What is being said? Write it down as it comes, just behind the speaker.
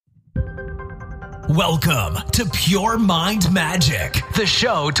Welcome to Pure Mind Magic, the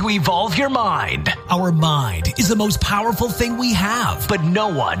show to evolve your mind. Our mind is the most powerful thing we have, but no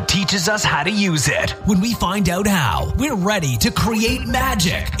one teaches us how to use it. When we find out how, we're ready to create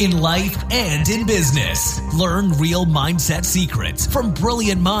magic in life and in business. Learn real mindset secrets from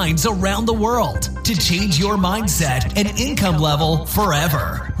brilliant minds around the world to change your mindset and income level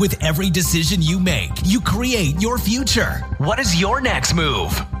forever. With every decision you make, you create your future. What is your next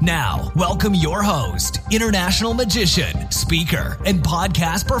move? Now, welcome your host, international magician, speaker, and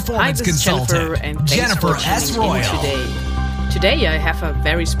podcast performance consultant, Jennifer S. Royal. Today I have a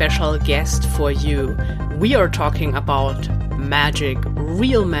very special guest for you. We are talking about magic,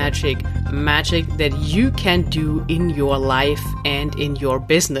 real magic, magic that you can do in your life and in your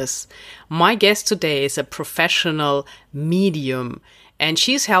business. My guest today is a professional medium, and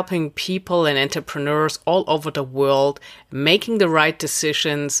she's helping people and entrepreneurs all over the world making the right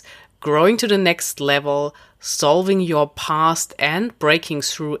decisions, growing to the next level, solving your past, and breaking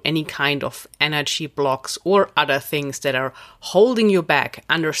through any kind of energy blocks or other things that are holding you back,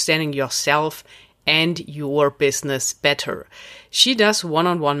 understanding yourself and your business better. She does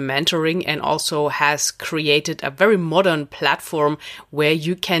one-on-one mentoring and also has created a very modern platform where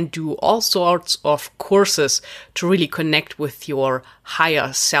you can do all sorts of courses to really connect with your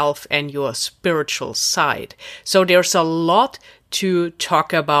higher self and your spiritual side. So there's a lot to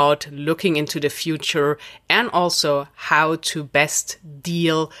talk about, looking into the future, and also how to best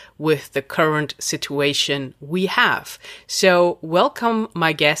deal with the current situation we have. So welcome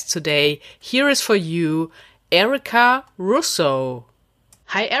my guest today. Here is for you, Erica Russo.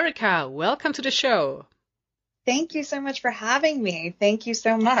 Hi, Erica. Welcome to the show. Thank you so much for having me. Thank you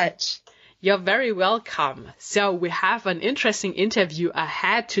so much. You're very welcome. So we have an interesting interview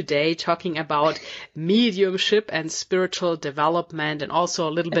ahead today talking about mediumship and spiritual development, and also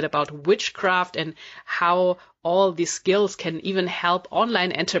a little bit about witchcraft and how all these skills can even help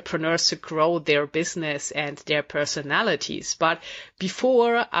online entrepreneurs to grow their business and their personalities. But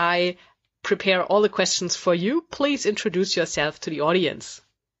before I prepare all the questions for you, please introduce yourself to the audience.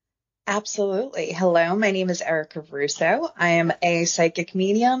 Absolutely. Hello, my name is Erica Russo. I am a psychic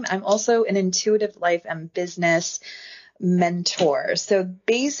medium. I'm also an intuitive life and business mentor. So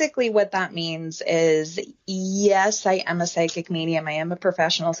basically what that means is, yes, I am a psychic medium. I am a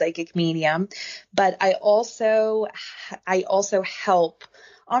professional psychic medium, but I also help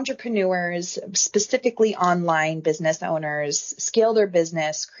entrepreneurs, specifically online business owners, scale their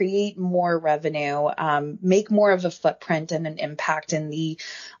business, create more revenue, make more of a footprint and an impact in the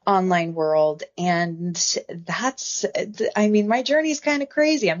online world. And my journey is kind of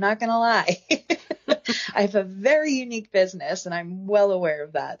crazy. I'm not going to lie. I have a very unique business and I'm well aware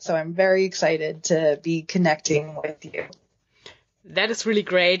of that. So I'm very excited to be connecting with you. That is really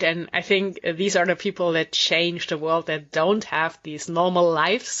great. And I think these are the people that change the world, that don't have these normal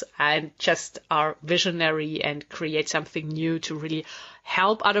lives and just are visionary and create something new to really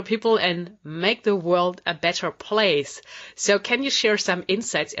help other people and make the world a better place. So can you share some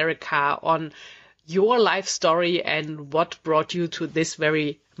insights, Erica, on your life story and what brought you to this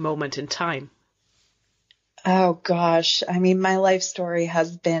very moment in time? Oh, gosh. My life story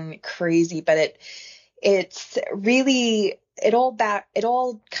has been crazy, but it's really... It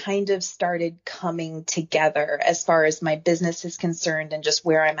all kind of started coming together as far as my business is concerned and just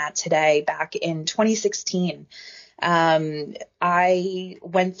where I'm at today. Back in 2016, I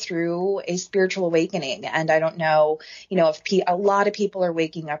went through a spiritual awakening, and I don't know, if a lot of people are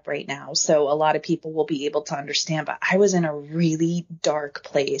waking up right now, so a lot of people will be able to understand, but I was in a really dark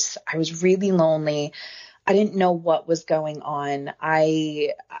place. I was really lonely. I didn't know what was going on.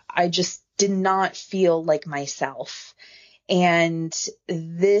 I just did not feel like myself. And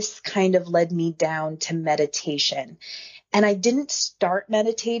this kind of led me down to meditation. And I didn't start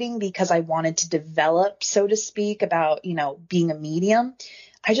meditating because I wanted to develop, so to speak, about, being a medium.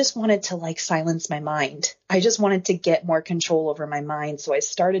 I just wanted to silence my mind. I just wanted to get more control over my mind. So I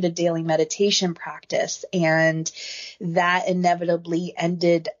started a daily meditation practice, and that inevitably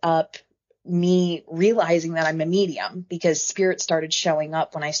ended up me realizing that I'm a medium, because spirit started showing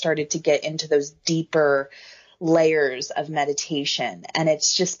up when I started to get into those deeper layers of meditation. And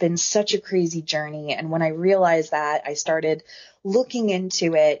it's just been such a crazy journey. And when I realized that, I started looking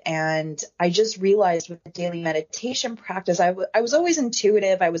into it, and I just realized with the daily meditation practice, I was always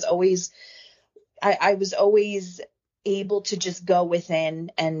intuitive. I was always able to just go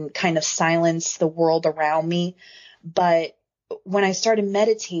within and kind of silence the world around me. But when I started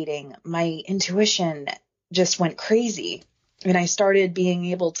meditating, my intuition just went crazy, and I started being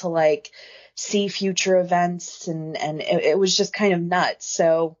able to see future events, and it was just kind of nuts.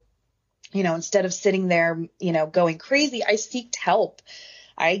 So instead of sitting there, going crazy, I sought help.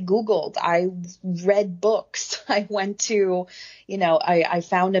 I Googled, I read books, I went to, I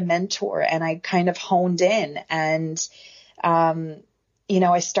found a mentor, and I kind of honed in, and,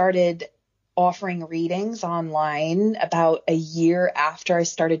 I started offering readings online about a year after I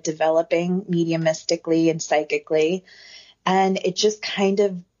started developing mediumistically and psychically. And it just kind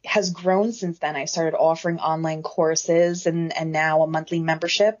of has grown since then. I started offering online courses and now a monthly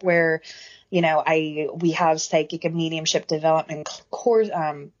membership where, we have psychic and mediumship development course,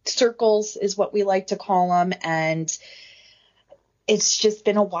 circles is what we like to call them. And it's just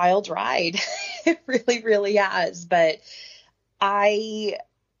been a wild ride. It really, really has. But I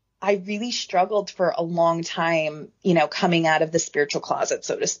really struggled for a long time, coming out of the spiritual closet,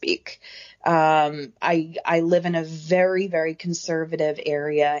 so to speak. I live in a very, very conservative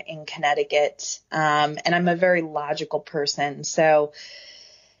area in Connecticut. And I'm a very logical person. So,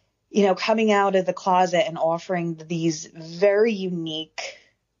 coming out of the closet and offering these very unique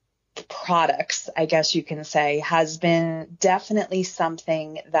products, I guess you can say, has been definitely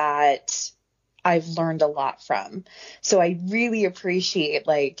something that I've learned a lot from. So I really appreciate,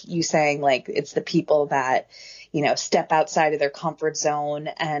 like you saying, like it's the people that, step outside of their comfort zone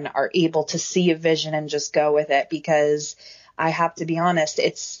and are able to see a vision and just go with it, because I have to be honest,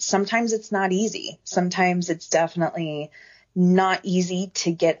 sometimes it's not easy. Sometimes it's definitely not easy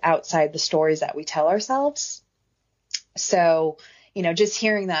to get outside the stories that we tell ourselves. So, just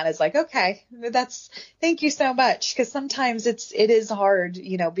hearing that is like, okay, thank you so much. Cause sometimes it is hard,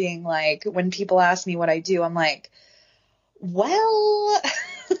 being like, when people ask me what I do, I'm like, well,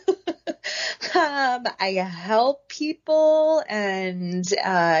 I help people and,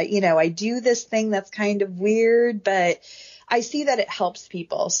 I do this thing that's kind of weird, but I see that it helps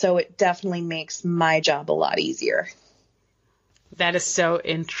people. So it definitely makes my job a lot easier. That is so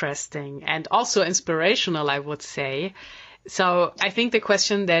interesting and also inspirational, I would say. So I think the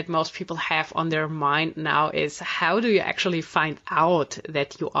question that most people have on their mind now is, how do you actually find out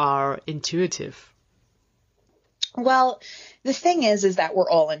that you are intuitive? Well, the thing is that we're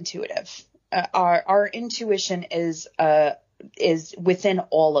all intuitive. Our intuition is within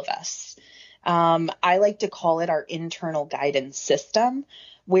all of us. I like to call it our internal guidance system,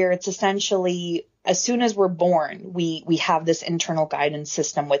 where it's essentially, as soon as we're born, we have this internal guidance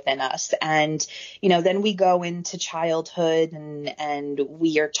system within us. And, then we go into childhood and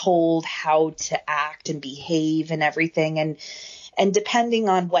we are told how to act and behave and everything. And depending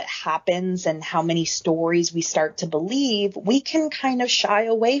on what happens and how many stories we start to believe, we can kind of shy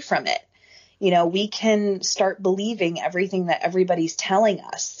away from it. We can start believing everything that everybody's telling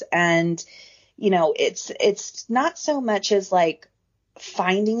us. And, it's not so much as like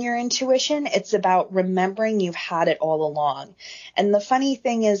finding your intuition. It's about remembering you've had it all along. And the funny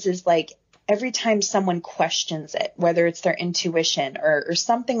thing is like every time someone questions it, whether it's their intuition or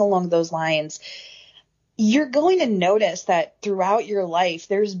something along those lines, you're going to notice that throughout your life,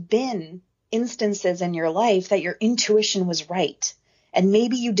 there's been instances in your life that your intuition was right. And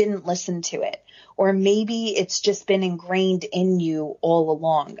maybe you didn't listen to it, or maybe it's just been ingrained in you all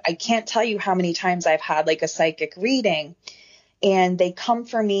along. I can't tell you how many times I've had like a psychic reading and they come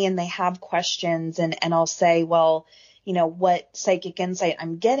for me and they have questions and I'll say, well, what psychic insight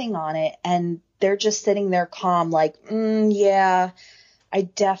I'm getting on it. And they're just sitting there calm, like, yeah, I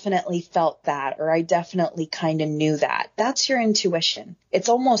definitely felt that, or I definitely kind of knew that. That's your intuition. It's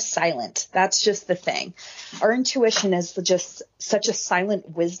almost silent. That's just the thing. Our intuition is just such a silent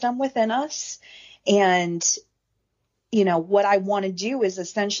wisdom within us. And, what I want to do is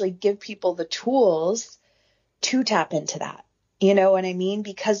essentially give people the tools to tap into that. You know what I mean?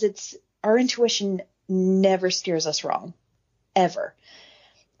 Because our intuition never steers us wrong, ever.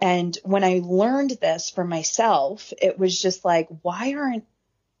 And when I learned this for myself, it was just like, why aren't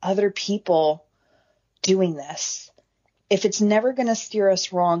other people doing this? If it's never going to steer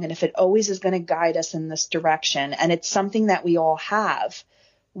us wrong, and if it always is going to guide us in this direction, and it's something that we all have,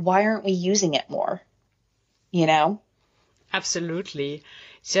 why aren't we using it more? Absolutely.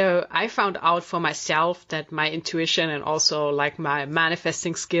 So I found out for myself that my intuition and also like my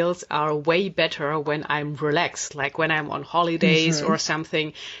manifesting skills are way better when I'm relaxed, like when I'm on holidays or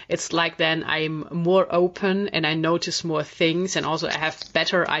something. It's like then I'm more open and I notice more things, and also I have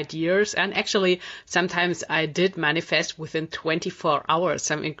better ideas. And actually sometimes I did manifest within 24 hours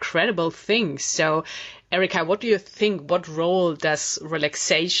some incredible things. So Erika, what do you think? What role does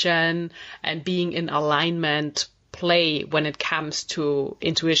relaxation and being in alignment play when it comes to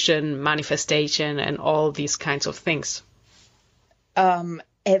intuition, manifestation, and all these kinds of things?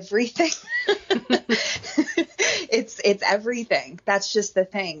 Everything. It's everything. That's just the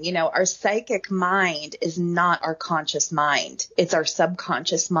thing. You know, our psychic mind is not our conscious mind. It's our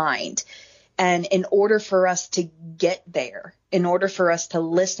subconscious mind. And in order for us to get there, in order for us to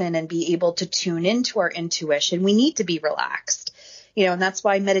listen and be able to tune into our intuition, we need to be relaxed. You know, and that's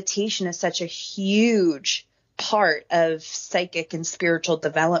why meditation is such a huge part of psychic and spiritual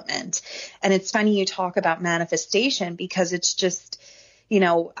development. And it's funny you talk about manifestation, because it's just, you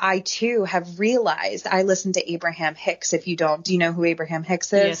know, I too have realized, I listen to Abraham Hicks. If you don't, do you know who Abraham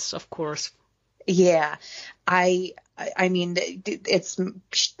Hicks is? Yes, of course. Yeah. I mean, it's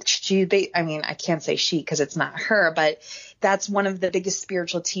she, I mean, I can't say she because it's not her, but that's one of the biggest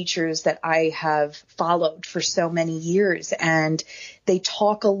spiritual teachers that I have followed for so many years. And they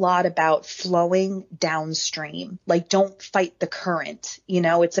talk a lot about flowing downstream, like don't fight the current. You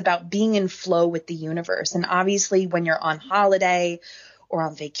know, it's about being in flow with the universe. And obviously when you're on holiday or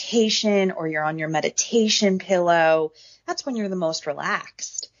on vacation or you're on your meditation pillow, that's when you're the most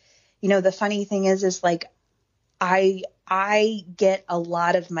relaxed. You know, the funny thing is like, I get a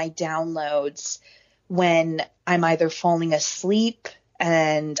lot of my downloads when I'm either falling asleep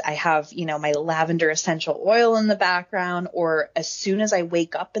and I have, you know, my lavender essential oil in the background, or as soon as I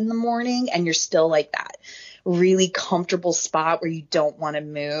wake up in the morning and you're still like that really comfortable spot where you don't want to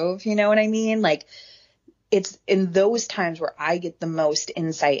move. You know what I mean? Like, it's in those times where I get the most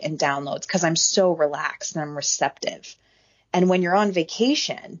insight and downloads because I'm so relaxed and I'm receptive. And when you're on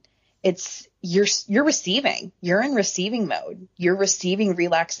vacation, it's you're receiving, you're in receiving mode. You're receiving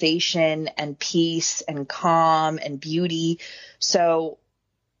relaxation and peace and calm and beauty. So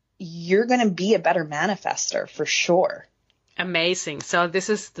you're going to be a better manifester for sure. Amazing. So this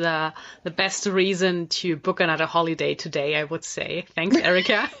is the best reason to book another holiday today, I would say. Thanks,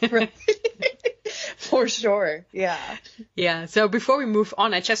 Erica. For sure. Yeah. Yeah. So before we move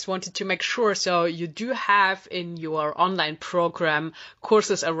on, I just wanted to make sure. So you do have in your online program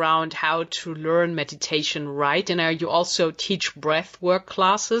courses around how to learn meditation, right? And you also teach breath work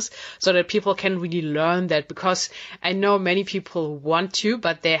classes so that people can really learn that, because I know many people want to,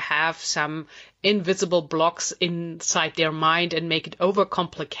 but they have some invisible blocks inside their mind and make it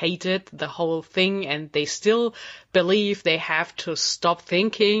overcomplicated, the whole thing, and they still believe they have to stop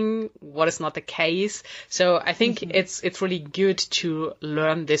thinking, what is not the case. So I think it's really good to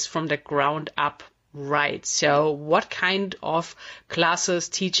learn this from the ground up, right? So what kind of classes,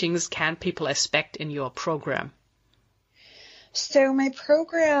 teachings can people expect in your program? So my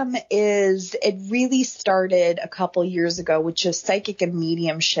program it really started a couple years ago with just psychic and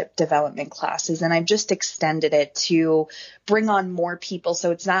mediumship development classes. And I've just extended it to bring on more people.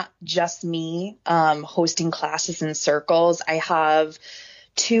 So it's not just me hosting classes in circles. I have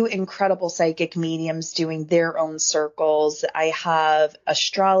 2 incredible psychic mediums doing their own circles. I have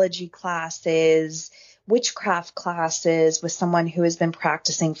astrology classes, witchcraft classes with someone who has been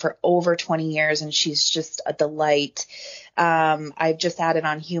practicing for over 20 years, and she's just a delight. I've just added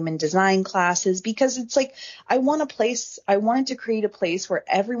on human design classes because it's like, I wanted to create a place where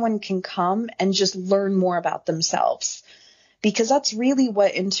everyone can come and just learn more about themselves, because that's really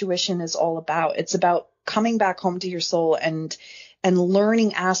what intuition is all about. It's about coming back home to your soul and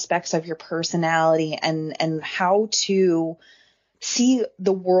learning aspects of your personality and how to see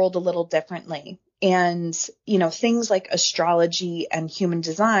the world a little differently. And, you know, things like astrology and human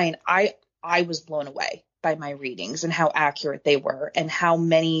design, I was blown away by my readings and how accurate they were, and how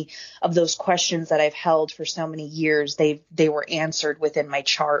many of those questions that I've held for so many years, they were answered within my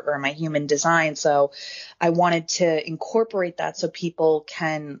chart or my human design. So I wanted to incorporate that so people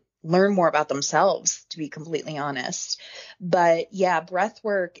can learn more about themselves, to be completely honest. But yeah, breath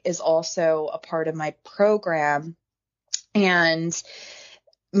work is also a part of my program. And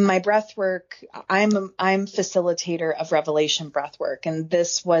my breath work, I'm facilitator of Revelation breath work. And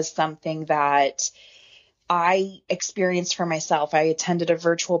this was something that I experienced for myself. I attended a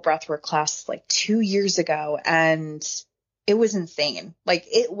virtual breathwork class like 2 years ago, and it was insane. Like,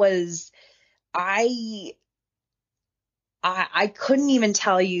 it was, I couldn't even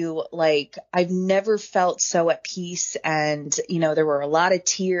tell you, like, I've never felt so at peace. And, you know, there were a lot of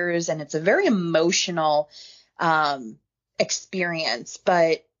tears, and it's a very emotional, experience,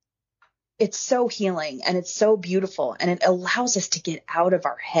 but it's so healing and it's so beautiful, and it allows us to get out of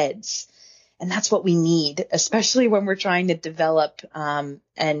our heads. And that's what we need, especially when we're trying to develop and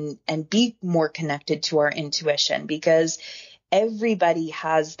be more connected to our intuition, because everybody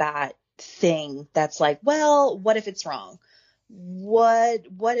has that thing that's like, well, what if it's wrong? What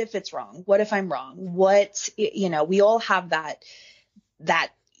if it's wrong? What if I'm wrong? We all have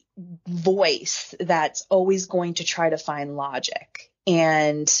that voice that's always going to try to find logic.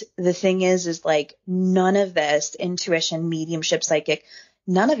 And the thing is like none of this intuition, mediumship, psychic,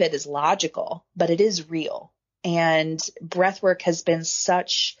 none of it is logical, but it is real. And breathwork has been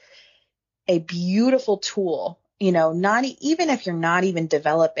such a beautiful tool, you know, not even if you're not even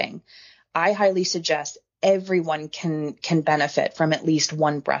developing, I highly suggest everyone can benefit from at least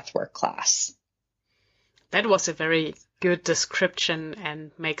one breathwork class. That was a very good description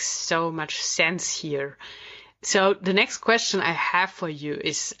and makes so much sense here. So the next question I have for you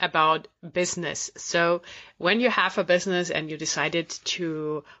is about business. So when you have a business and you decided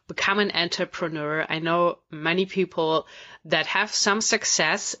to become an entrepreneur, I know many people that have some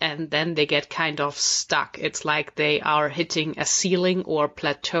success and then they get kind of stuck. It's like they are hitting a ceiling or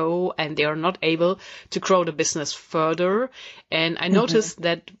plateau and they are not able to grow the business further. And I noticed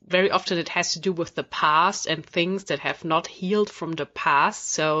that very often it has to do with the past and things that have not healed from the past.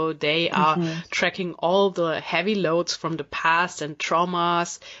 So they are tracking all the heavy loads from the past and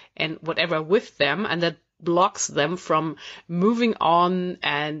traumas and whatever with them, and that blocks them from moving on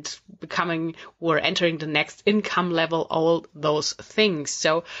and becoming or entering the next income level, all those things.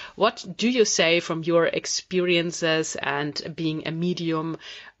 So what do you say from your experiences and being a medium?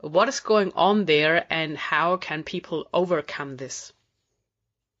 What is going on there and how can people overcome this?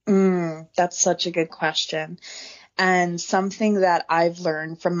 That's such a good question. And something that I've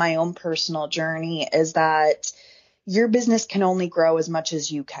learned from my own personal journey is that your business can only grow as much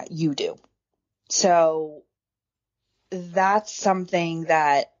as you do. So that's something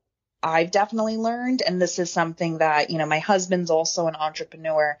that I've definitely learned. And this is something that, you know, my husband's also an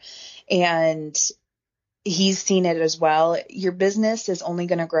entrepreneur and he's seen it as well. Your business is only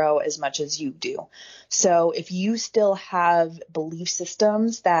going to grow as much as you do. So if you still have belief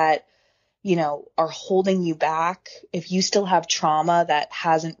systems that, you know, are holding you back, if you still have trauma that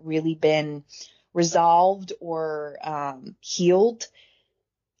hasn't really been resolved or healed,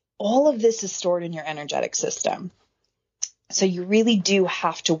 all of this is stored in your energetic system. So you really do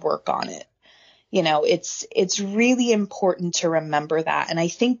have to work on it. You know, it's really important to remember that. And I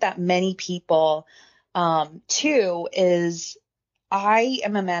think that many people, too, is I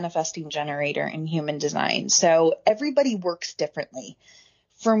am a manifesting generator in human design. So everybody works differently.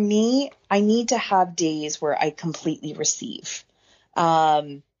 For me, I need to have days where I completely receive.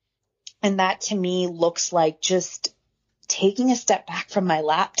 And that to me looks like just taking a step back from my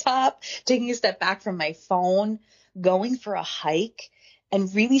laptop, taking a step back from my phone, going for a hike,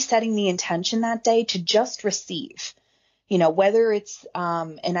 and really setting the intention that day to just receive. You know, whether it's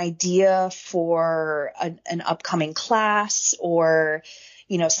an idea for an upcoming class or,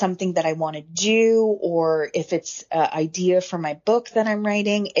 you know, something that I want to do, or if it's an idea for my book that I'm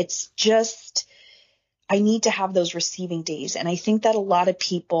writing, it's just, I need to have those receiving days. And I think that a lot of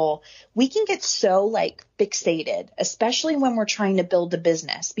people, we can get so like fixated, especially when we're trying to build a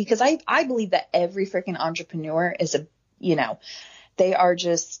business, because I believe that every freaking entrepreneur is a, you know, they are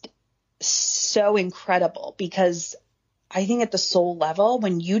just so incredible, because I think at the soul level,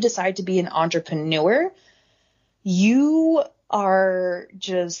 when you decide to be an entrepreneur, you are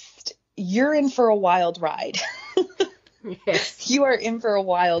just, you're in for a wild ride. Yes. You are in for a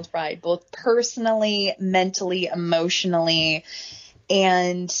wild ride, both personally, mentally, emotionally.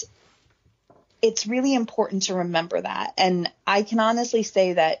 And it's really important to remember that. And I can honestly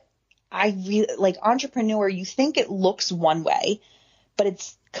say that I really like entrepreneur, you think it looks one way, but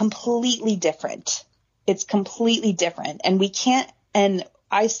it's completely different. It's completely different. And we can't, and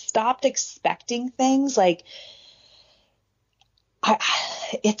I stopped expecting things like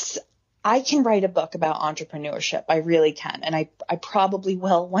I can write a book about entrepreneurship. I really can. And I probably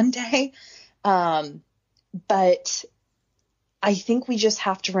will one day. But I think we just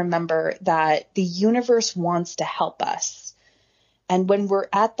have to remember that the universe wants to help us. And when we're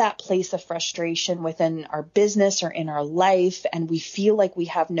at that place of frustration within our business or in our life, and we feel like we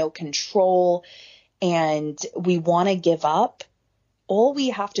have no control and we want to give up, all we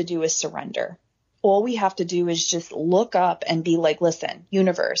have to do is surrender. All we have to do is just look up and be like, listen,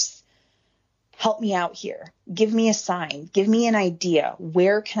 universe, help me out here. Give me a sign. Give me an idea.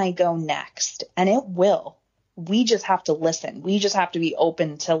 Where can I go next? And it will. We just have to listen. We just have to be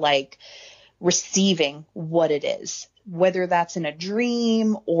open to like receiving what it is, whether that's in a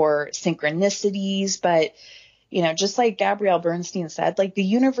dream or synchronicities. But, you know, just like Gabrielle Bernstein said, like the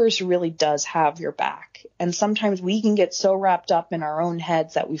universe really does have your back. And sometimes we can get so wrapped up in our own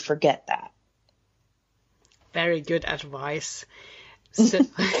heads that we forget that. Very good advice. So,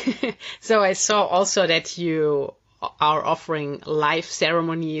 so I saw also that you are offering live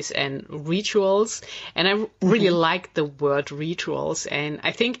ceremonies and rituals. And I really like the word rituals. And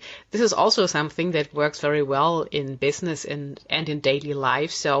I think this is also something that works very well in business and in daily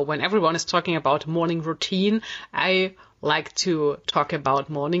life. So when everyone is talking about morning routine, I like to talk about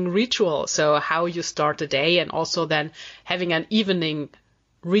morning ritual. So how you start the day, and also then having an evening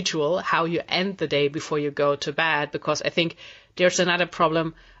ritual, how you end the day before you go to bed. Because I think there's another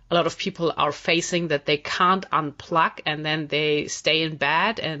problem a lot of people are facing, that they can't unplug, and then they stay in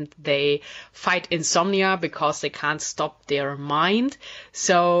bed and they fight insomnia because they can't stop their mind.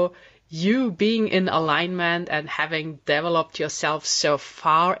 So you being in alignment and having developed yourself so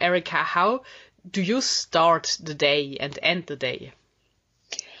far, Erika, how do you start the day and end the day?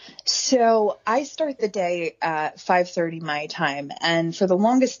 So I start the day at 5:30 my time, and for the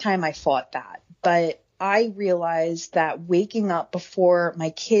longest time I fought that. But I realized that waking up before my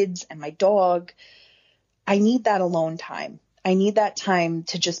kids and my dog, I need that alone time. I need that time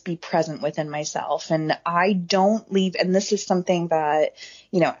to just be present within myself. And I don't leave, and this is something that,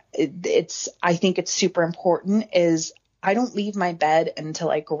 I think it's super important, is I don't leave my bed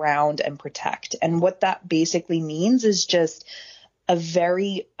until I ground and protect. And what that basically means is just a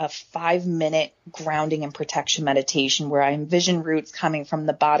 5-minute grounding and protection meditation where I envision roots coming from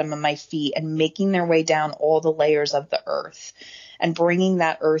the bottom of my feet and making their way down all the layers of the earth and bringing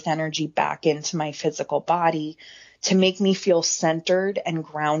that earth energy back into my physical body to make me feel centered and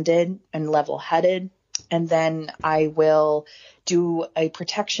grounded and level-headed. And then I will do a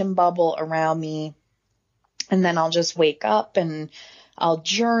protection bubble around me, and then I'll just wake up and I'll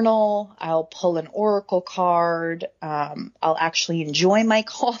journal, I'll pull an oracle card, I'll actually enjoy my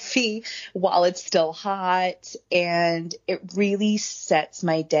coffee while it's still hot, and it really sets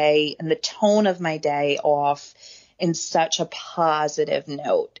my day and the tone of my day off in such a positive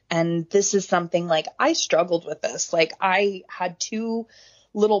note. And this is something, like, I struggled with this. Like, I had 2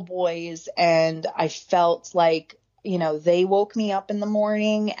 little boys, and I felt like, they woke me up in the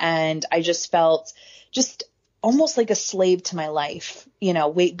morning, and I just felt almost like a slave to my life,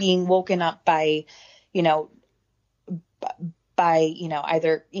 being woken up by,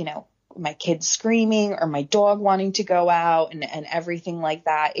 either, my kids screaming or my dog wanting to go out and everything like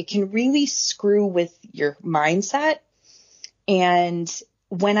that. It can really screw with your mindset. And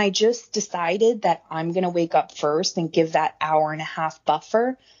when I just decided that I'm going to wake up first and give that hour and a half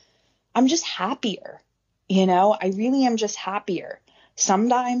buffer, I'm just happier. I really am just happier.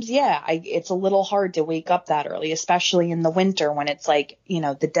 Sometimes, it's a little hard to wake up that early, especially in the winter when it's like,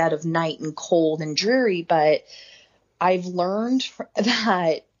 the dead of night and cold and dreary. But I've learned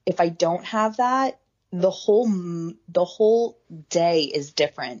that if I don't have that, the whole day is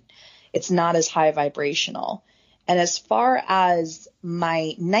different. It's not as high vibrational. And as far as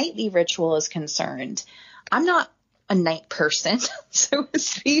my nightly ritual is concerned, I'm not a night person, so to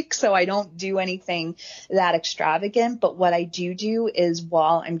speak, so I don't do anything that extravagant. But what I do is,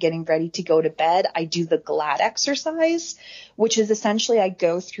 while I'm getting ready to go to bed, I do the GLAD exercise, which is essentially I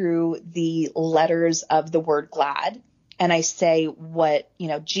go through the letters of the word GLAD, and I say what,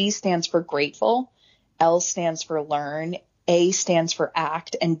 G stands for grateful, L stands for learn, A stands for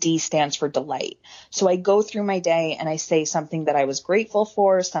act, and D stands for delight. So I go through my day and I say something that I was grateful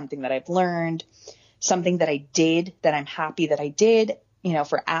for, something that I've learned, something that I did that I'm happy that I did,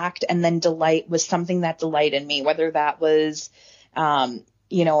 for act. And then delight was something that delighted me, whether that was, a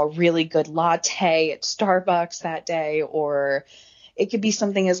really good latte at Starbucks that day, or it could be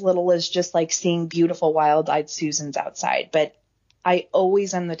something as little as just like seeing beautiful wild-eyed Susans outside. But I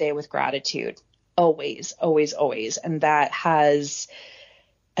always end the day with gratitude. Always, always, always. And that has,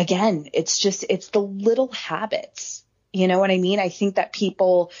 again, it's the little habits. You know what I mean? I think that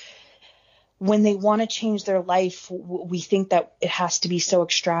people, when they want to change their life, we think that it has to be so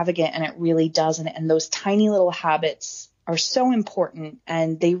extravagant, and it really doesn't. And those tiny little habits are so important,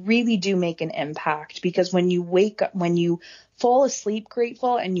 and they really do make an impact, because when you fall asleep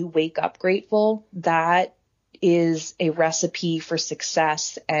grateful and you wake up grateful, that is a recipe for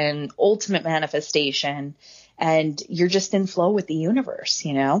success and ultimate manifestation. And you're just in flow with the universe,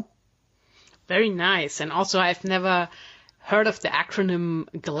 Very nice. And also, I've never heard of the acronym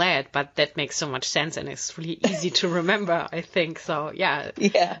GLAD, but that makes so much sense, and it's really easy to remember, I think. So yeah.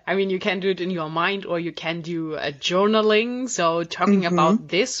 I mean, you can do it in your mind, or you can do a journaling. So talking about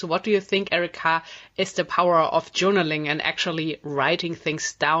this, what do you think, Erika, is the power of journaling and actually writing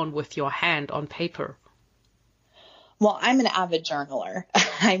things down with your hand on paper? Well, I'm an avid journaler.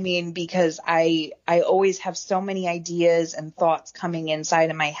 I mean, because I always have so many ideas and thoughts coming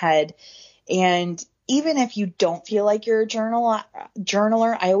inside of my head. And even if you don't feel like you're a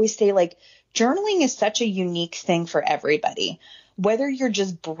journaler, I always say, like, journaling is such a unique thing for everybody. Whether you're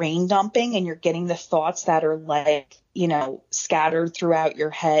just brain dumping and you're getting the thoughts that are like, scattered throughout your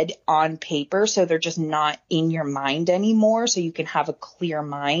head on paper, so they're just not in your mind anymore, so you can have a clear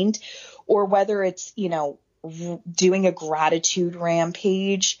mind, or whether it's, doing a gratitude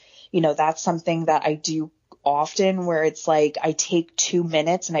rampage, that's something that I do often, where it's like I take 2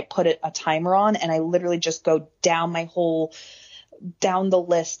 minutes and I put a timer on and I literally just go down the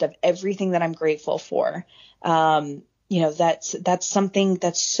list of everything that I'm grateful for. That's something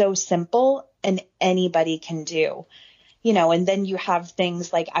that's so simple and anybody can do, and then you have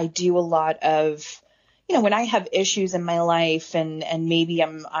things like I do a lot of, when I have issues in my life and maybe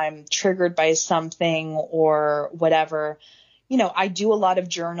I'm triggered by something or whatever, I do a lot of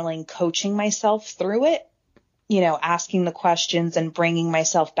journaling, coaching myself through it, asking the questions and bringing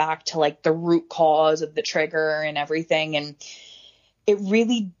myself back to like the root cause of the trigger and everything. And it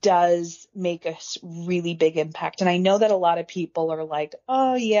really does make a really big impact. And I know that a lot of people are like,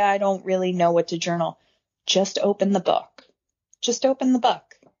 oh yeah, I don't really know what to journal. Just open the book. Just open the book.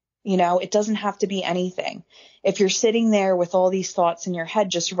 It doesn't have to be anything. If you're sitting there with all these thoughts in your head,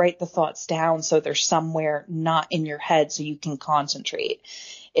 just write the thoughts down so they're somewhere not in your head so you can concentrate.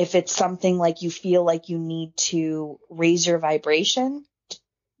 If it's something like you feel like you need to raise your vibration,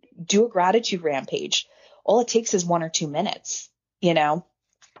 do a gratitude rampage. All it takes is 1 or 2 minutes,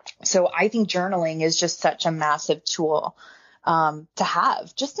 So I think journaling is just such a massive tool to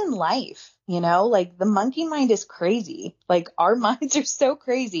have just in life. Like the monkey mind is crazy. Like our minds are so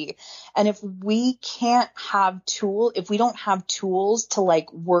crazy. And if we don't have tools to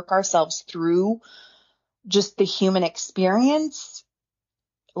like work ourselves through just the human experience,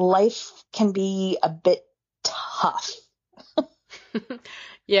 life can be a bit tough.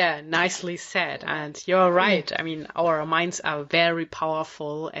 Yeah, nicely said. And you're right. I mean, our minds are very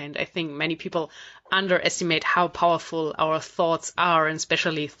powerful. And I think many people underestimate how powerful our thoughts are, and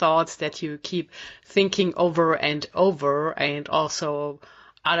especially thoughts that you keep thinking over and over, and also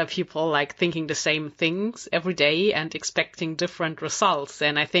other people like thinking the same things every day and expecting different results.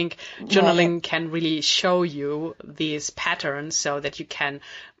 And I think journaling can really show you these patterns so that you can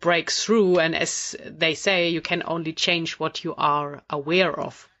break through. And as they say, you can only change what you are aware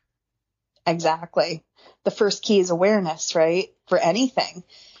of. Exactly. The first key is awareness, right? For anything.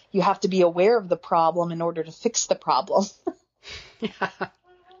 You have to be aware of the problem in order to fix the problem. Yeah,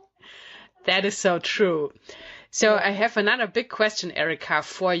 that is so true. So I have another big question, Erica,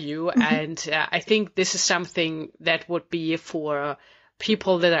 for you. And I think this is something that would be for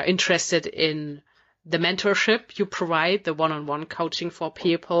people that are interested in the mentorship you provide, the one-on-one coaching for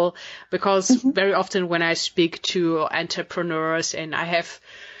people, because very often when I speak to entrepreneurs, and I have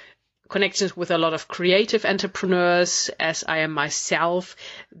connections with a lot of creative entrepreneurs, as I am myself,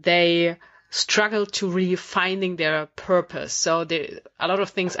 they struggle to really finding their purpose. So a lot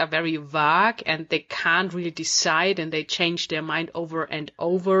of things are very vague and they can't really decide, and they change their mind over and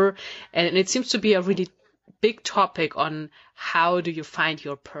over. And it seems to be a really big topic on how do you find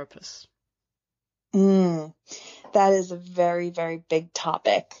your purpose. That is a very, very big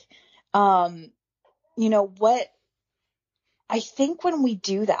topic. I think when we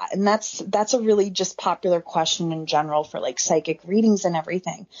do that, and that's a really just popular question in general for like psychic readings and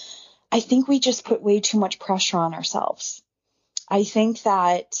everything, I think we just put way too much pressure on ourselves. I think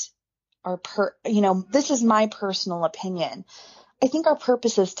that this is my personal opinion. I think our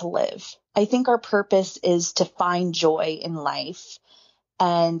purpose is to live. I think our purpose is to find joy in life.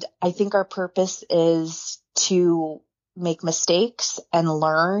 And I think our purpose is to make mistakes and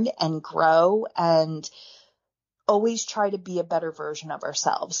learn and grow and always try to be a better version of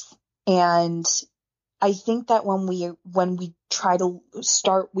ourselves. And I think that when we try to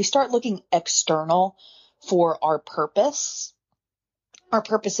start looking external for our purpose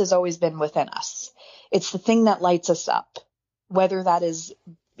has always been within us. It's the thing that lights us up, whether that is,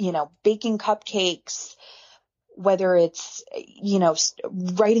 baking cupcakes, whether it's,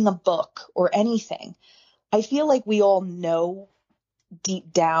 writing a book or anything. I feel like we all know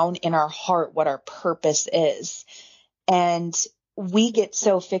deep down in our heart what our purpose is. And we get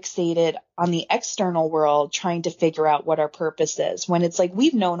so fixated on the external world trying to figure out what our purpose is, when it's like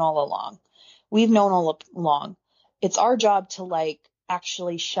we've known all along. It's our job to like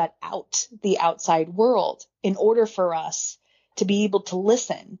actually shut out the outside world in order for us to be able to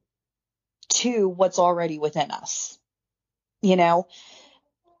listen to what's already within us.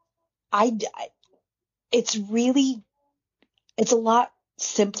 It's a lot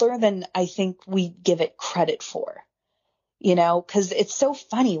simpler than I think we give it credit for, because it's so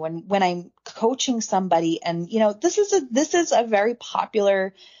funny when I'm coaching somebody, and, this is a very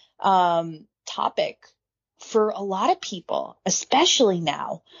popular topic for a lot of people, especially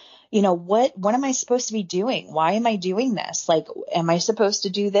now. You know, what am I supposed to be doing? Why am I doing this? Like, am I supposed to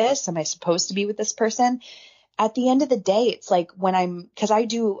do this? Am I supposed to be with this person? At the end of the day, it's like because I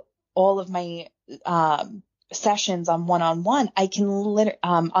do all of my sessions on one-on-one, I can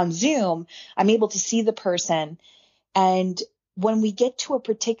on Zoom, I'm able to see the person. And when we get to a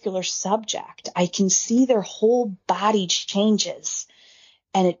particular subject, I can see their whole body changes.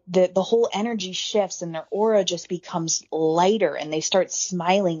 And the whole energy shifts and their aura just becomes lighter and they start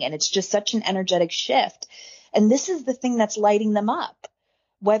smiling. And it's just such an energetic shift. And this is the thing that's lighting them up,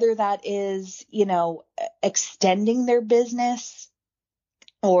 whether that is, you know, extending their business,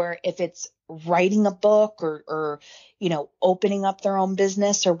 or if it's writing a book or, you know, opening up their own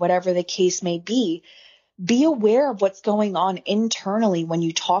business or whatever the case may be. Be aware of what's going on internally when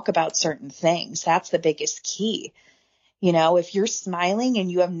you talk about certain things. That's the biggest key. You know, if you're smiling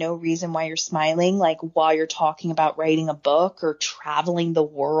and you have no reason why you're smiling, like while you're talking about writing a book or traveling the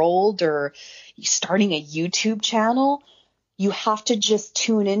world or starting a YouTube channel, you have to just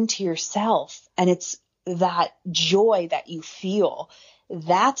tune into yourself. And it's that joy that you feel.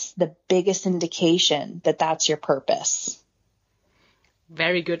 That's the biggest indication that that's your purpose.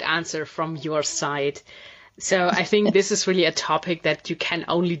 Very good answer from your side. So I think this is really a topic that you can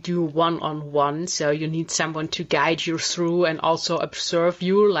only do one-on-one. So you need someone to guide you through and also observe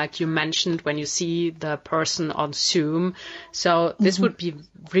you, like you mentioned when you see the person on Zoom. So this would be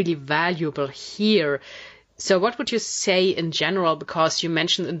really valuable here. So what would you say in general? Because you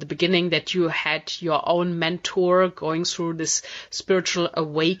mentioned in the beginning that you had your own mentor going through this spiritual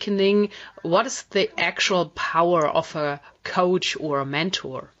awakening. What is the actual power of a coach or a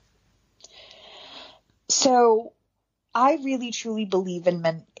mentor? So I really truly believe in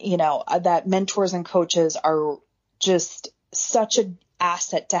that mentors and coaches are just such an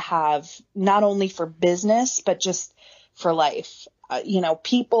asset to have, not only for business, but just for life.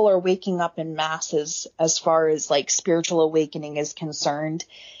 People are waking up in masses as far as like spiritual awakening is concerned,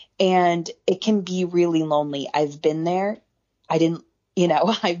 and it can be really lonely. I've been there. I've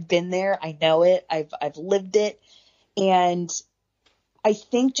been there. I know it. I've lived it. And I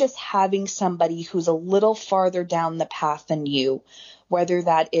think just having somebody who's a little farther down the path than you, whether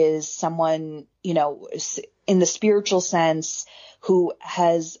that is someone, in the spiritual sense who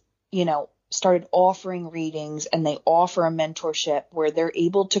has, started offering readings and they offer a mentorship where they're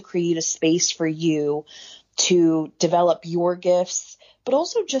able to create a space for you to develop your gifts, but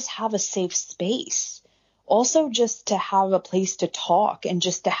also just have a safe space. Also just to have a place to talk and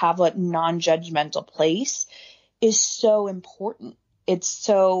just to have a non-judgmental place is so important. It's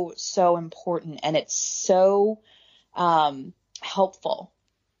so, so important. And it's so helpful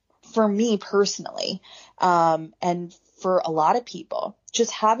for me personally. And for a lot of people,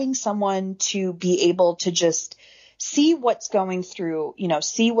 just having someone to be able to just see what's going through,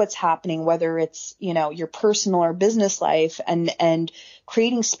 see what's happening, whether it's, your personal or business life, and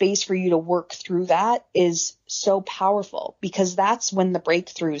creating space for you to work through that is so powerful, because that's when the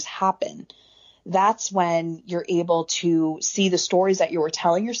breakthroughs happen. That's when you're able to see the stories that you were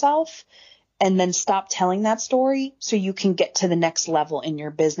telling yourself and then stop telling that story so you can get to the next level in your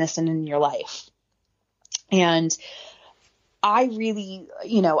business and in your life. And I really,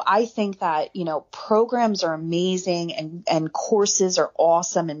 I think that, programs are amazing and courses are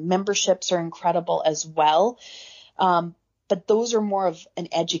awesome and memberships are incredible as well. But those are more of an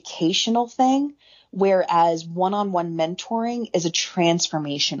educational thing, whereas one-on-one mentoring is a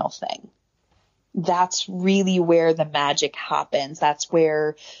transformational thing. That's really where the magic happens. That's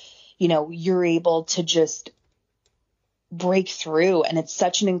where, you're able to just break through. And it's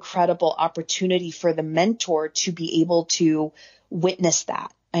such an incredible opportunity for the mentor to be able to witness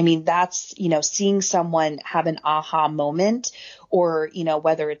that. I mean, that's, seeing someone have an aha moment, or,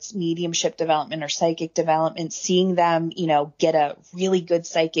 whether it's mediumship development or psychic development, seeing them, get a really good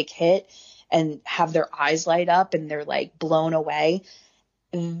psychic hit and have their eyes light up and they're like blown away.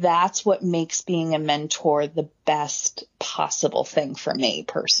 That's what makes being a mentor the best possible thing for me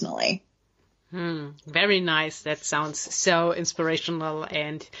personally. Very nice. That sounds so inspirational,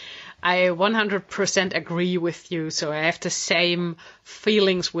 and I 100% agree with you. So I have the same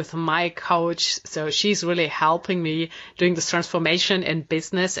feelings with my coach. So she's really helping me doing this transformation in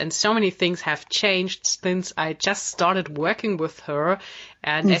business, and so many things have changed since I just started working with her.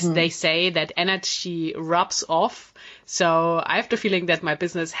 And as they say, that energy rubs off So I have the feeling that my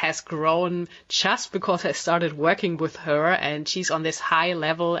business has grown just because I started working with her, and she's on this high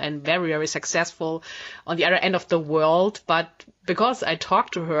level and very, very successful on the other end of the world. But because I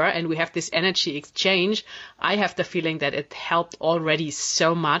talked to her and we have this energy exchange, I have the feeling that it helped already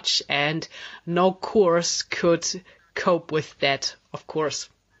so much, and no course could cope with that, of course.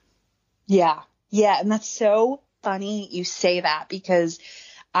 Yeah. Yeah. And that's so funny you say that, because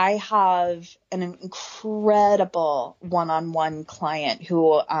I have an incredible one-on-one client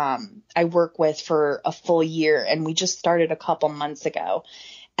who I work with for a full year, and we just started a couple months ago.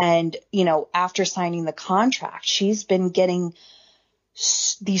 And, you know, after signing the contract, she's been getting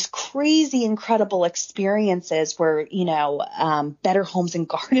these crazy, incredible experiences where, you know, Better Homes and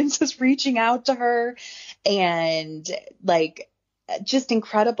Gardens is reaching out to her, and like, just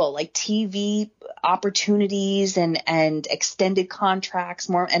incredible, like TV opportunities and extended contracts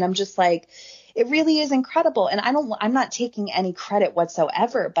more. And I'm just like, it really is incredible. And I'm not taking any credit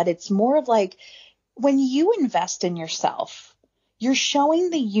whatsoever, but it's more of like, when you invest in yourself, you're showing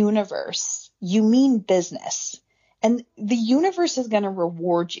the universe you mean business, and the universe is going to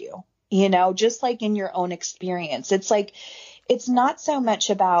reward you, you know, just like in your own experience. It's like, it's not so much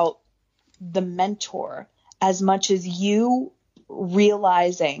about the mentor as much as you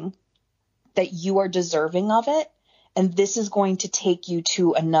realizing that you are deserving of it, and this is going to take you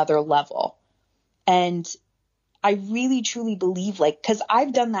to another level. And I really truly believe, like, because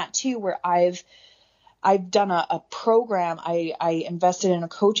I've done that too, where I've done a program. I invested in a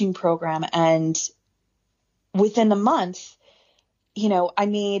coaching program, and within a month, you know,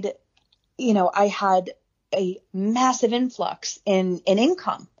 I had a massive influx in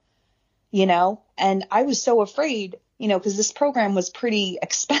income, you know, and I was so afraid, you know, because this program was pretty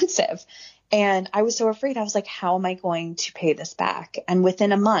expensive, and I was so afraid. I was like, how am I going to pay this back? And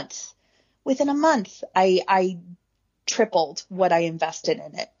within a month, I tripled what I invested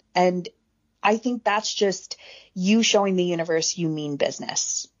in it. And I think that's just you showing the universe you mean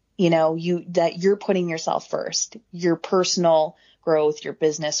business, you know, that you're putting yourself first, your personal growth, your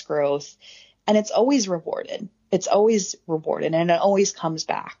business growth, and it's always rewarded. It's always rewarded, and it always comes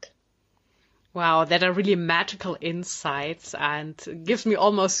back. Wow, that are really magical insights, and gives me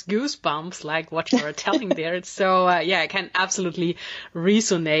almost goosebumps, like what you're telling there. So yeah, I can absolutely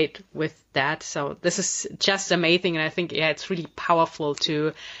resonate with that. So this is just amazing. And I think, yeah, it's really powerful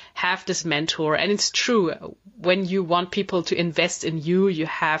to have this mentor. And it's true, when you want people to invest in you, you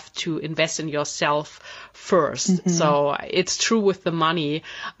have to invest in yourself first. Mm-hmm. So it's true with the money.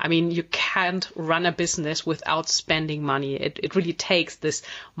 I mean, you can't run a business without spending money. It really takes this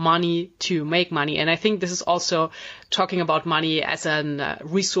money to make money. And I think this is also talking about money as a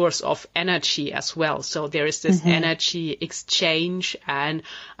resource of energy as well. So there is this energy exchange. And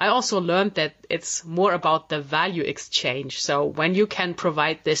I also learned that it's more about the value exchange. So when you can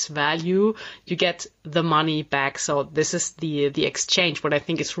provide this value, you get the money back. So this is the exchange, what I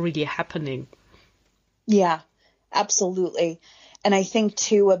think is really happening. Yeah, absolutely. And I think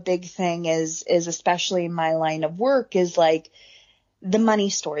too, a big thing is especially in my line of work, is like the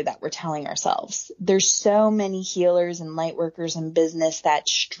money story that we're telling ourselves. There's so many healers and light workers in business that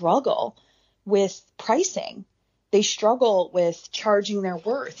struggle with pricing. They struggle with charging their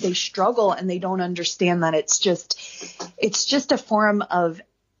worth. They struggle, and they don't understand that it's just a form of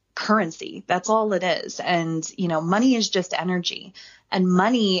currency. That's all it is. And, you know, money is just energy, and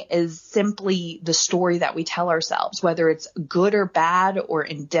money is simply the story that we tell ourselves, whether it's good or bad or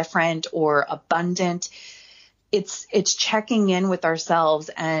indifferent or abundant. It's checking in with ourselves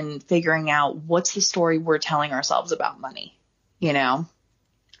and figuring out what's the story we're telling ourselves about money, you know?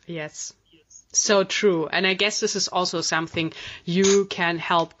 Yes. So true. And I guess this is also something you can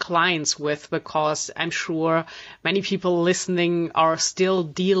help clients with, because I'm sure many people listening are still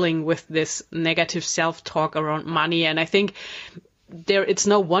dealing with this negative self-talk around money. And I think it's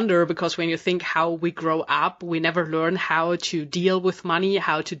no wonder, because when you think how we grow up, we never learn how to deal with money,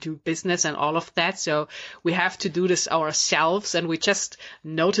 how to do business and all of that. So we have to do this ourselves, and we just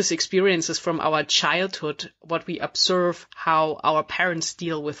notice experiences from our childhood, what we observe, how our parents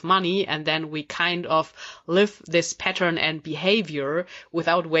deal with money, and then we kind of live this pattern and behavior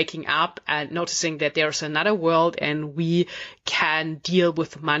without waking up and noticing that there's another world, and we can deal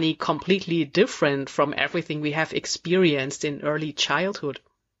with money completely different from everything we have experienced in early childhood.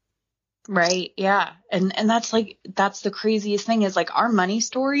 Right. Yeah. And that's the craziest thing, is like our money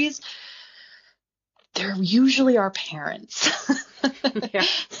stories, they're usually our parents. Yeah.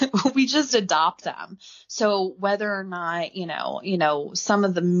 We just adopt them. So whether or not, you know, some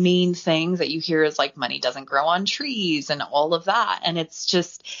of the main things that you hear is like money doesn't grow on trees and all of that. And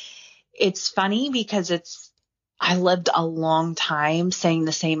it's funny because I lived a long time saying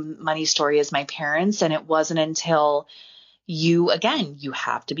the same money story as my parents. And it wasn't until you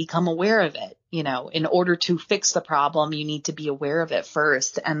have to become aware of it. You know, in order to fix the problem, you need to be aware of it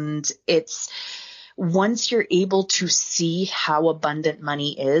first. And it's once you're able to see how abundant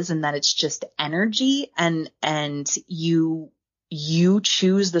money is and that it's just energy, and you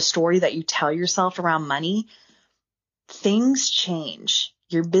choose the story that you tell yourself around money, things change.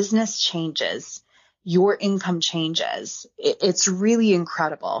 Your business changes. Your income changes. It's really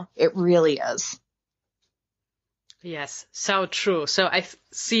incredible. It really is. Yes, so true. So I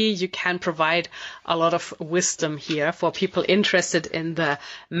see you can provide a lot of wisdom here for people interested in the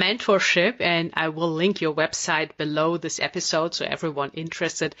mentorship, and I will link your website below this episode so everyone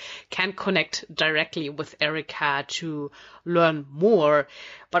interested can connect directly with Erica to learn more.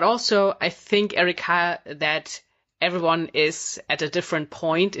 But also, I think, Erica, that everyone is at a different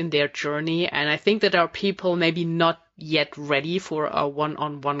point in their journey, and I think that our people maybe not yet ready for a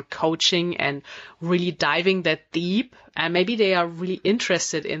one-on-one coaching and really diving that deep, and maybe they are really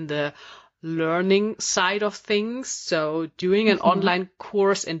interested in the learning side of things, so doing an online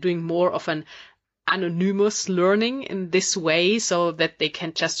course and doing more of an anonymous learning in this way so that they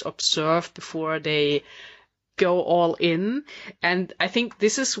can just observe before they go all in. And I think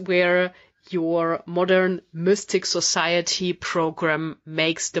this is where your Modern Mystic Society program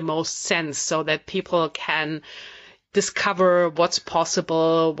makes the most sense, so that people can discover what's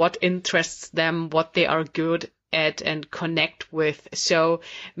possible, what interests them, what they are good at, and connect with. So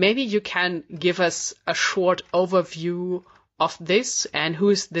maybe you can give us a short overview of this and who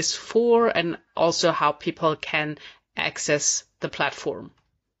is this for, and also how people can access the platform.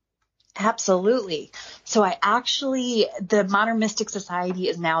 Absolutely. So the Modern Mystic Society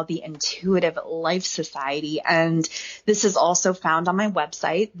is now the Intuitive Life Society, and this is also found on my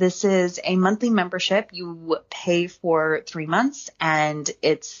website. This is a monthly membership. You pay for 3 months, and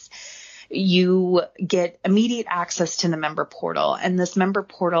you get immediate access to the member portal. And this member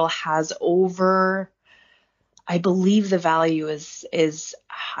portal has I believe the value is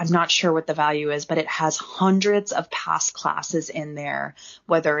I'm not sure what the value is, but it has hundreds of past classes in there,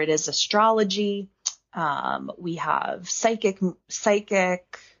 whether it is astrology, we have psychic,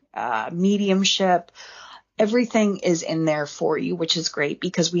 mediumship. Everything is in there for you, which is great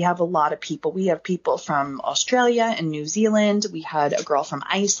because we have a lot of people. We have people from Australia and New Zealand. We had a girl from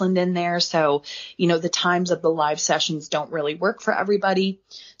Iceland in there. So, the times of the live sessions don't really work for everybody.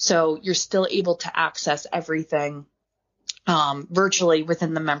 So you're still able to access everything virtually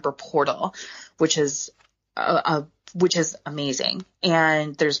within the member portal, which is amazing.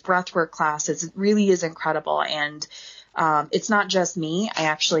 And there's breathwork classes. It really is incredible. And it's not just me. I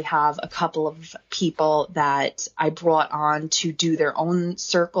actually have a couple of people that I brought on to do their own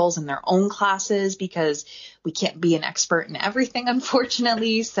circles and their own classes because we can't be an expert in everything,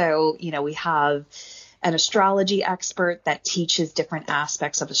 unfortunately. So, we have an astrology expert that teaches different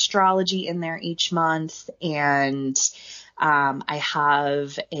aspects of astrology in there each month. And I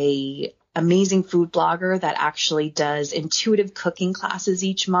have a amazing food blogger that actually does intuitive cooking classes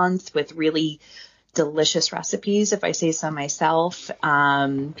each month with really delicious recipes, if I say so myself.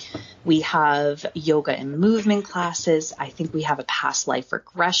 We have yoga and movement classes. I think we have a past life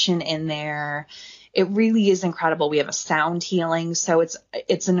regression in there. It really is incredible. We have a sound healing. So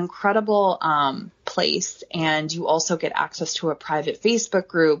it's an incredible place. And you also get access to a private Facebook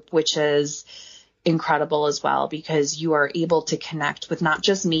group, which is incredible as well, because you are able to connect with not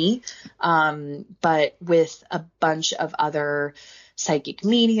just me, but with a bunch of other psychic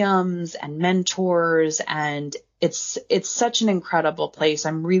mediums and mentors. And it's such an incredible place.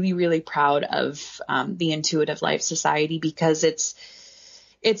 I'm really, really proud of the Intuitive Life Society because it's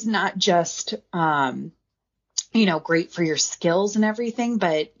not just, great for your skills and everything,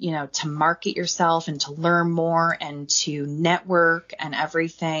 but, to market yourself and to learn more and to network and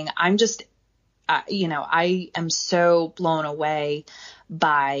everything. I'm just, I am so blown away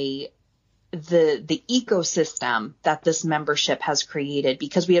by the ecosystem that this membership has created,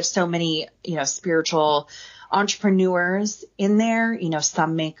 because we have so many, spiritual entrepreneurs in there.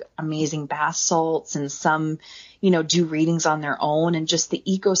 Some make amazing bath salts and some, do readings on their own, and just the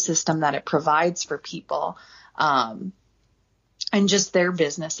ecosystem that it provides for people, and just their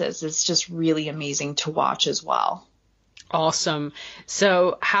businesses is just really amazing to watch as well. Awesome.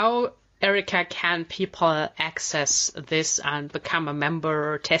 So how, Erica, can people access this and become a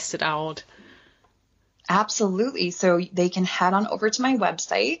member or test it out? Absolutely. So they can head on over to my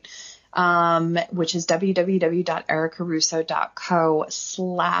website, which is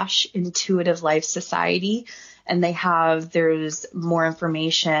www.ericarusso.co/Intuitive Life Society. And there's more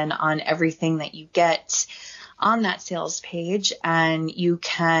information on everything that you get on that sales page, and you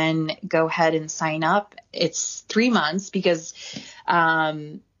can go ahead and sign up. It's 3 months because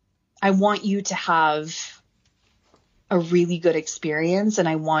I want you to have a really good experience, and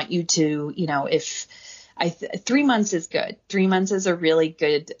I want you to, 3 months is good. 3 months is a really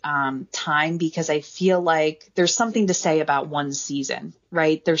good time, because I feel like there's something to say about one season,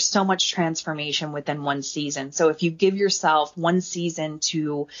 right? There's so much transformation within one season. So if you give yourself one season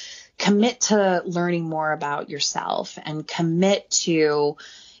to commit to learning more about yourself and commit to,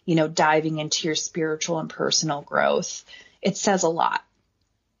 diving into your spiritual and personal growth, it says a lot.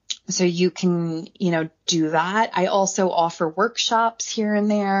 So you can, do that. I also offer workshops here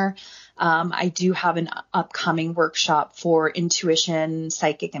and there. I do have an upcoming workshop for intuition,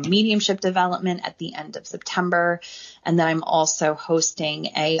 psychic, and mediumship development at the end of September. And then I'm also hosting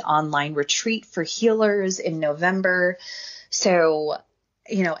a online retreat for healers in November. So,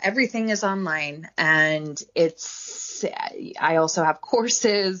 everything is online, and I also have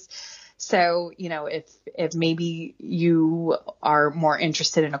courses. So, if maybe you are more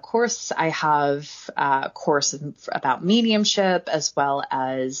interested in a course, I have a course about mediumship, as well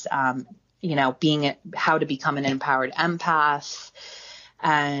as, how to become an empowered empath.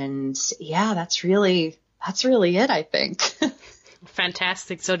 And yeah, that's really it, I think.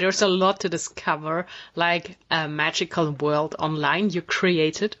 Fantastic. So there's a lot to discover, like a magical world online you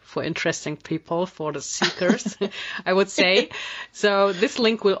created for interesting people, for the seekers, I would say. So this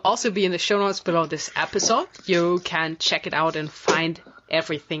link will also be in the show notes below this episode. You can check it out and find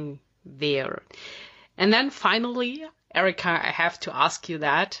everything there. And then finally, Erica, I have to ask you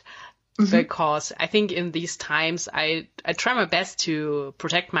that. Because I think in these times, I try my best to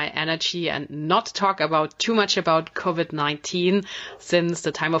protect my energy and not talk too much about COVID-19. Since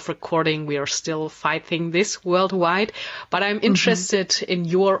the time of recording, we are still fighting this worldwide. But I'm interested in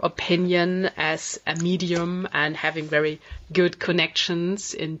your opinion as a medium and having very good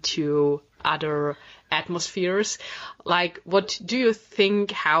connections into other atmospheres. Like, what do you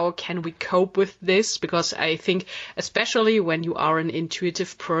think? How can we cope with this? Because I think, especially when you are an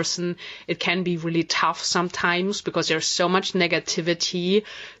intuitive person, it can be really tough sometimes because there's so much negativity.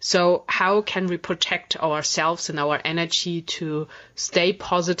 So how can we protect ourselves and our energy to stay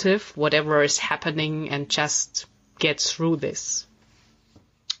positive, whatever is happening, and just get through this?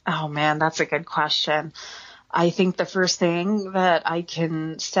 Oh man, that's a good question. I think the first thing that I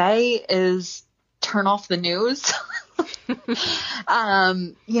can say is turn off the news.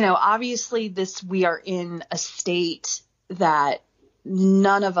 Obviously we are in a state that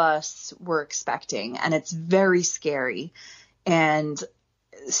none of us were expecting, and it's very scary. And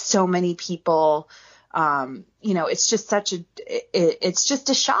so many people, it's just it's just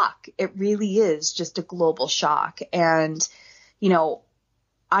a shock. It really is just a global shock. And,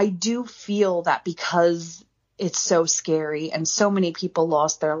 I do feel that because it's so scary and so many people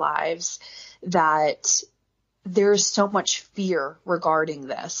lost their lives, that there's so much fear regarding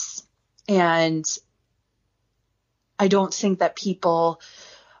this. And I don't think that people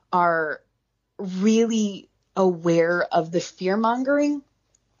are really aware of the fear mongering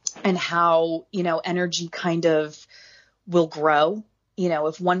and how, energy kind of will grow.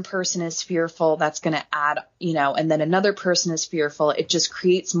 If one person is fearful, that's going to add, and then another person is fearful, it just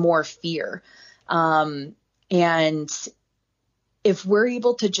creates more fear. And if we're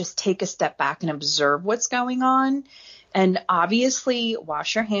able to just take a step back and observe what's going on, and obviously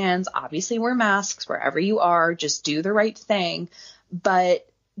wash your hands, obviously wear masks wherever you are, just do the right thing, but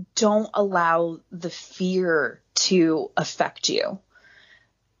don't allow the fear to affect you.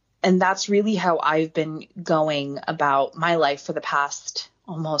 And that's really how I've been going about my life for the past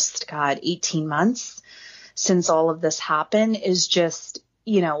almost, 18 months since all of this happened, is just,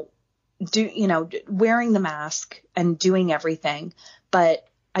 wearing the mask and doing everything. But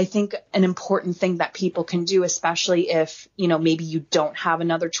I think an important thing that people can do, especially if, maybe you don't have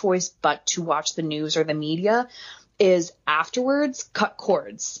another choice but to watch the news or the media, is afterwards cut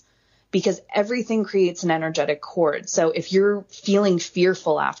cords, because everything creates an energetic cord. So if you're feeling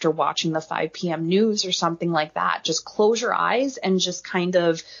fearful after watching the 5 p.m. news or something like that, just close your eyes and just kind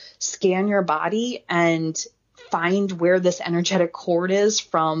of scan your body and find where this energetic cord is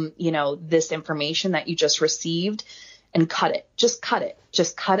from, this information that you just received, and cut it. Just cut it.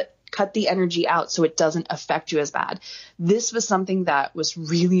 Just cut the energy out so it doesn't affect you as bad. This was something that was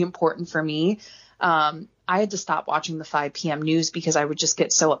really important for me. I had to stop watching the 5 p.m. news because I would just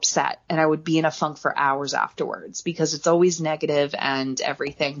get so upset, and I would be in a funk for hours afterwards because it's always negative and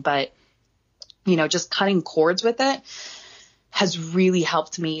everything. But, just cutting cords with it has really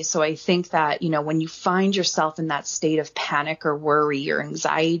helped me. So I think that, when you find yourself in that state of panic or worry or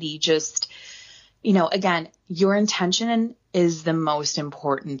anxiety, just again, your intention is the most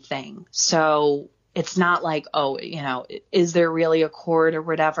important thing. So it's not like, oh, is there really a cord or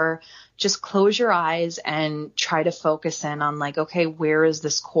whatever? Just close your eyes and try to focus in on like, okay, where is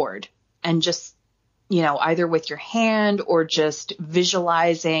this cord? And just, either with your hand or just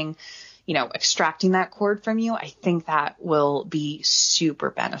visualizing, extracting that cord from you. I think that will be super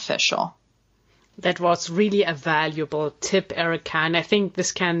beneficial. That was really a valuable tip, Erica. And I think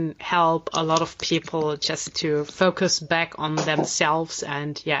this can help a lot of people just to focus back on themselves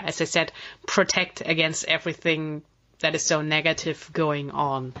and, as I said, protect against everything that is so negative going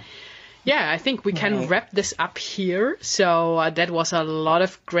on. I think we can wrap this up here. So that was a lot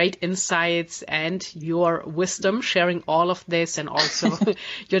of great insights and your wisdom sharing all of this, and also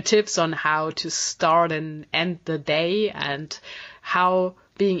your tips on how to start and end the day, and how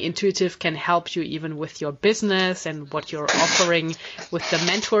being intuitive can help you even with your business and what you're offering with the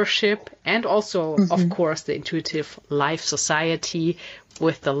mentorship, and also, of course, the Intuitive Life Society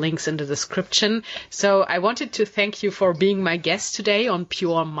with the links in the description. So I wanted to thank you for being my guest today on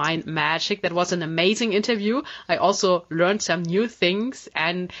Pure Mind Magic. That was an amazing interview. I also learned some new things,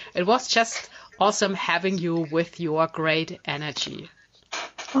 and it was just awesome having you with your great energy.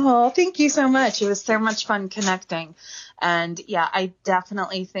 Oh, thank you so much. It was so much fun connecting. And I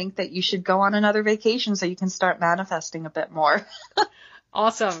definitely think that you should go on another vacation so you can start manifesting a bit more.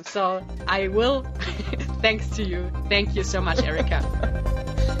 Awesome. So I will. Thanks to you. Thank you so much, Erica.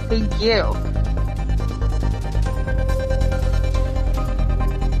 Thank you.